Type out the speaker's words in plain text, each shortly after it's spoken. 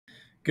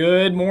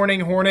Good morning,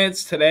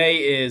 Hornets. Today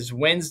is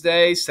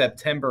Wednesday,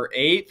 September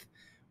 8th.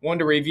 Wanted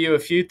to review a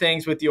few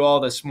things with you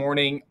all this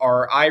morning.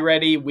 Our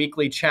iReady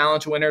weekly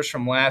challenge winners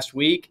from last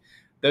week.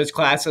 Those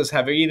classes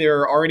have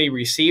either already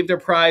received a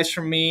prize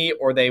from me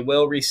or they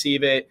will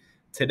receive it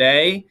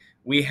today.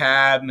 We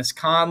have Miss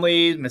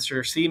Conley,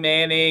 Mr. C.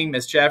 Manning,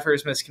 Miss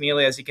Jeffers, Miss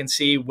Keneally. As you can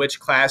see, which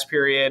class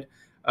period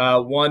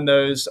won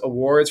those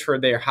awards for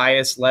their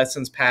highest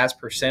lessons pass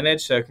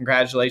percentage. So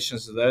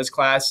congratulations to those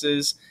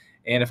classes.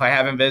 And if I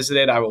haven't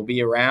visited, I will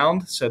be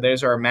around. So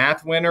those are our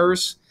math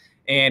winners.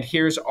 And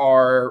here's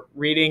our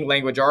reading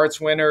language arts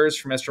winners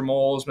for Mr.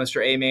 Moles,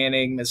 Mr. A.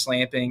 Manning, Miss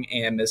Lamping,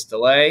 and Miss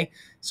DeLay.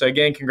 So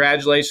again,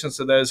 congratulations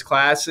to those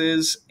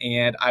classes.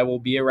 And I will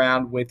be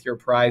around with your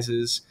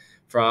prizes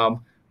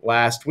from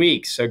last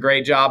week. So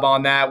great job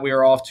on that. We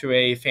are off to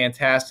a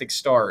fantastic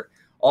start.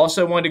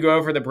 Also wanted to go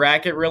over the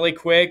bracket really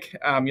quick.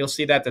 You'll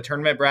see that the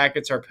tournament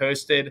brackets are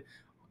posted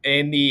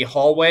in the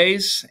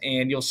hallways,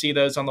 and you'll see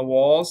those on the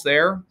walls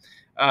there.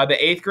 The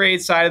 8th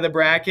grade side of the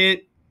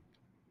bracket,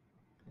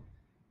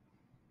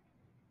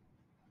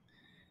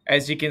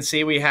 as you can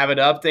see, we have it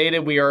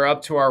updated. We are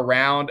up to our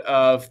round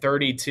of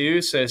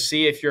 32. So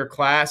see if your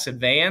class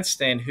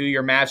advanced and who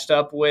you're matched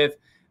up with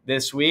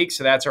this week.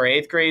 So that's our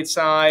 8th grade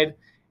side.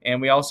 And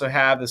we also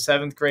have the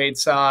 7th grade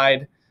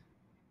side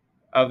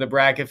of the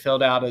bracket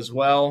filled out as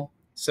well.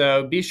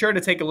 So be sure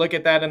to take a look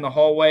at that in the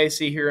hallway,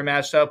 see who you're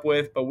matched up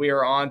with. But we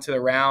are on to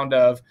the round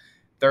of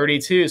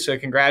 32. So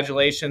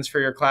congratulations for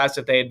your class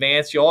if they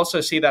advance. You'll also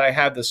see that I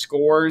have the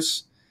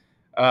scores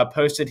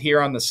posted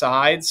here on the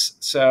sides.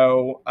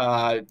 So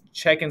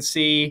check and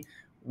see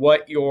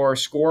what your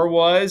score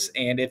was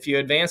and if you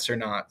advanced or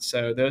not.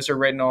 So those are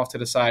written off to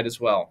the side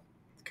as well.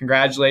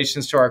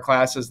 Congratulations to our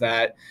classes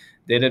that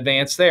did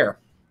advance there.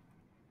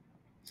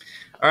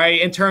 All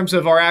right, in terms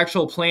of our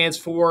actual plans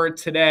for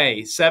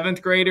today,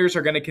 7th graders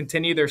are going to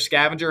continue their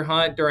scavenger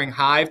hunt during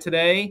Hive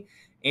today.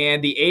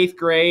 And the 8th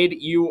grade,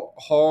 you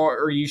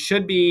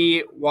should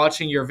be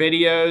watching your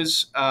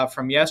videos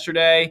from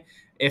yesterday.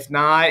 If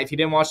not, if you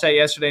didn't watch that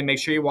yesterday, make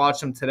sure you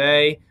watch them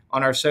today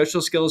on our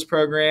social skills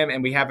program.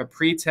 And we have a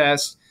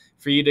pre-test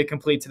for you to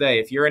complete today.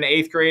 If you're an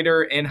 8th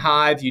grader in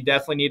Hive, you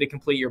definitely need to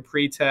complete your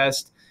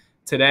pre-test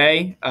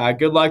today.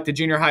 Good luck to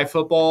junior high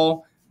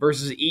football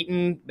versus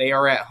Eaton. They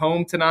are at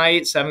home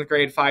tonight, 7th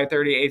grade,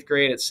 5:30, 8th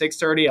grade at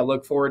 6:30. I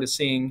look forward to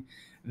seeing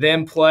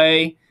them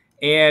play.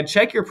 And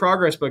check your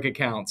progress book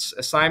accounts.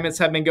 Assignments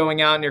have been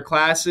going out in your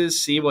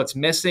classes. See what's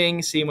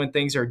missing. See when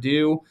things are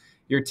due.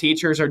 Your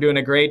teachers are doing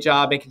a great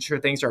job making sure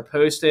things are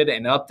posted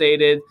and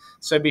updated.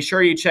 So be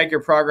sure you check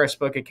your progress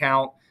book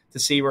account to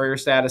see where your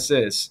status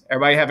is.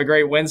 Everybody have a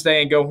great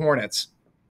Wednesday and go Hornets.